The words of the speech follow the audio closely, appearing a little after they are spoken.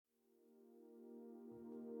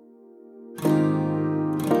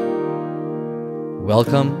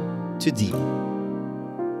Welcome to Deep,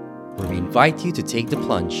 where we invite you to take the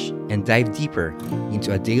plunge and dive deeper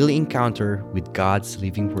into a daily encounter with God's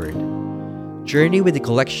living Word. Journey with a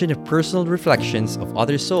collection of personal reflections of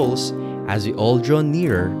other souls as we all draw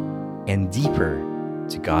nearer and deeper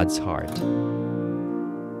to God's heart.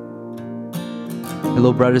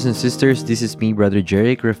 Hello, brothers and sisters. This is me, Brother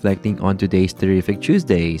Jeric, reflecting on today's Terrific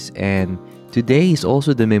Tuesdays. And today is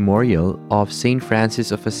also the memorial of Saint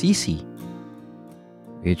Francis of Assisi,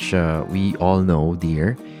 which we all know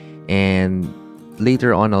dear. And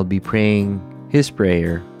later on, I'll be praying his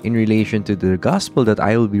prayer in relation to the gospel that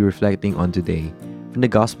I will be reflecting on today from the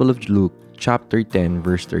Gospel of Luke, chapter 10,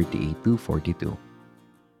 verse 38 to 42.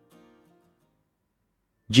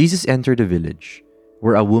 Jesus entered a village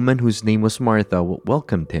where a woman whose name was Martha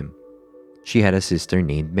welcomed him. She had a sister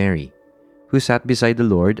named Mary, who sat beside the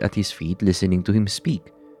Lord at his feet listening to him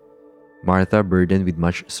speak. Martha, burdened with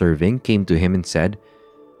much serving, came to him and said,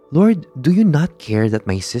 "Lord, do you not care that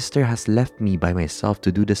my sister has left me by myself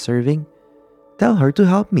to do the serving? Tell her to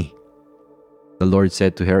help me." The Lord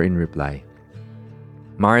said to her in reply,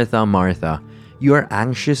 "Martha, Martha, you are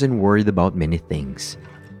anxious and worried about many things.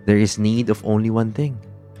 There is need of only one thing.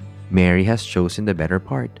 Mary has chosen the better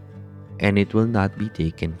part, and it will not be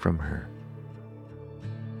taken from her."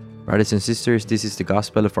 Brothers and sisters, this is the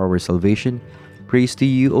gospel of our salvation. Praise to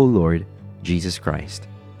you, O Lord Jesus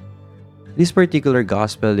Christ. This particular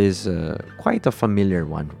gospel is quite a familiar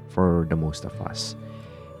one for the most of us.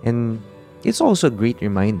 And it's also a great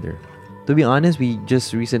reminder. To be honest, we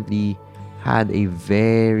just recently had a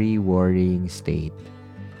very worrying state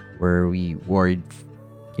where we worried,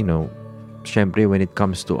 syempre when it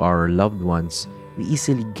comes to our loved ones, we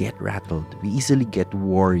easily get rattled. We easily get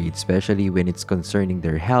worried, especially when it's concerning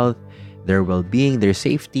their health, their well-being, their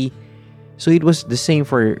safety. So it was the same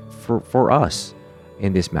for us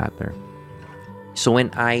in this matter. So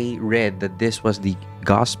when I read that this was the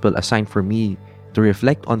gospel assigned for me to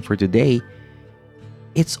reflect on for today,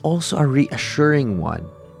 it's also a reassuring one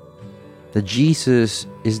that Jesus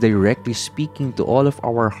is directly speaking to all of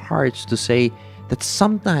our hearts to say that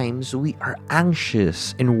sometimes we are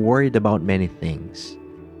anxious and worried about many things.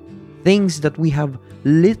 Things that we have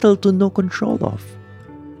little to no control of.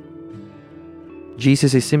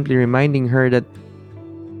 Jesus is simply reminding her that,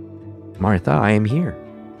 "Martha, I am here.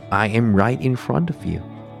 I am right in front of you.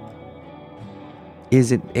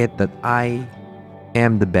 Isn't it that I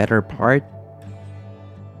am the better part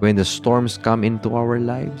when the storms come into our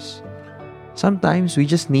lives?" Sometimes we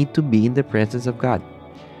just need to be in the presence of God.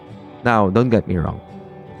 Now, don't get me wrong.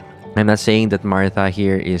 I'm not saying that Martha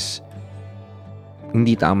here is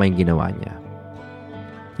hindi tama yung ginawa niya.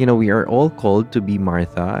 We are all called to be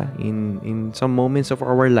Martha in some moments of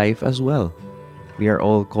our life as well. We are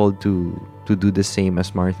all called to do the same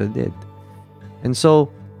as Martha did. And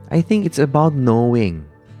so, I think it's about knowing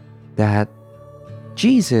that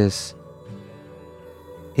Jesus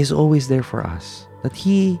is always there for us.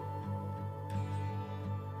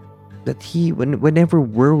 Whenever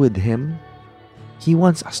we're with Him, He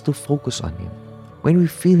wants us to focus on Him. When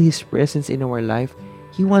we feel His presence in our life,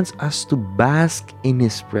 He wants us to bask in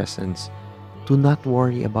His presence, to not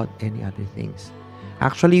worry about any other things.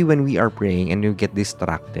 Actually, when we are praying and we get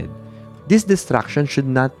distracted, this distraction should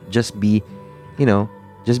not just be,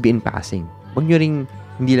 just be in passing. Huwag nyo ring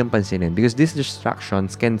hindi lang pansinin, because these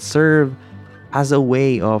distractions can serve as a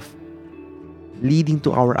way of leading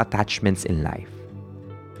to our attachments in life.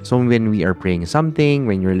 So when we are praying something,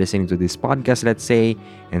 when you're listening to this podcast, let's say,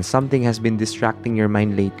 and something has been distracting your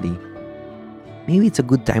mind lately, maybe it's a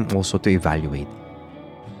good time also to evaluate.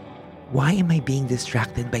 Why am I being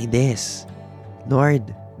distracted by this?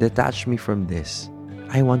 Lord, detach me from this.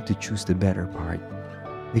 I want to choose the better part,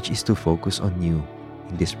 which is to focus on you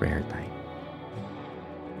in this prayer time.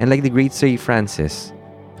 And like the great Saint Francis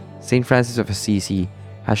of Assisi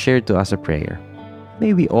has shared to us a prayer.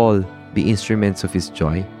 May we all be instruments of His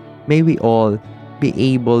joy. May we all be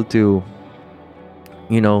able to,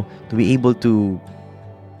 to be able to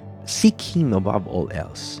seek Him above all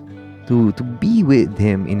else, to be with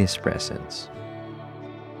Him in His presence.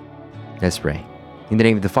 Let's pray. In the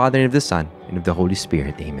name of the Father, and of the Son, and of the Holy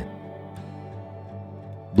Spirit. Amen.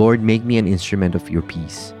 Lord, make me an instrument of your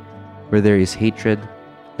peace. Where there is hatred,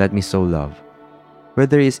 let me sow love. Where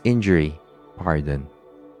there is injury, pardon.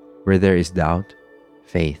 Where there is doubt,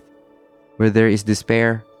 faith. Where there is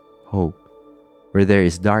despair, hope. Where there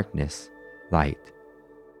is darkness, light.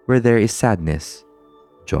 Where there is sadness,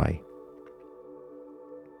 joy.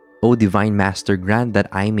 O Divine Master, grant that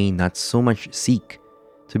I may not so much seek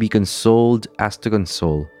to be consoled as to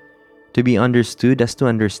console, to be understood as to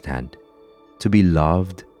understand, to be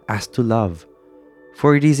loved as to love,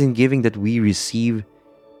 For it is in giving that we receive,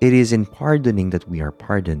 it is in pardoning that we are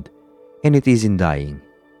pardoned, and it is in dying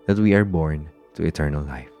that we are born to eternal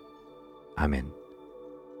life. Amen.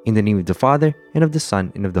 In the name of the Father, and of the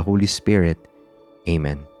Son, and of the Holy Spirit.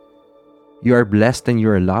 Amen. You are blessed and you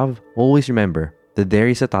are loved. Always remember that there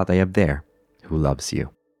is a Tatay up there who loves you.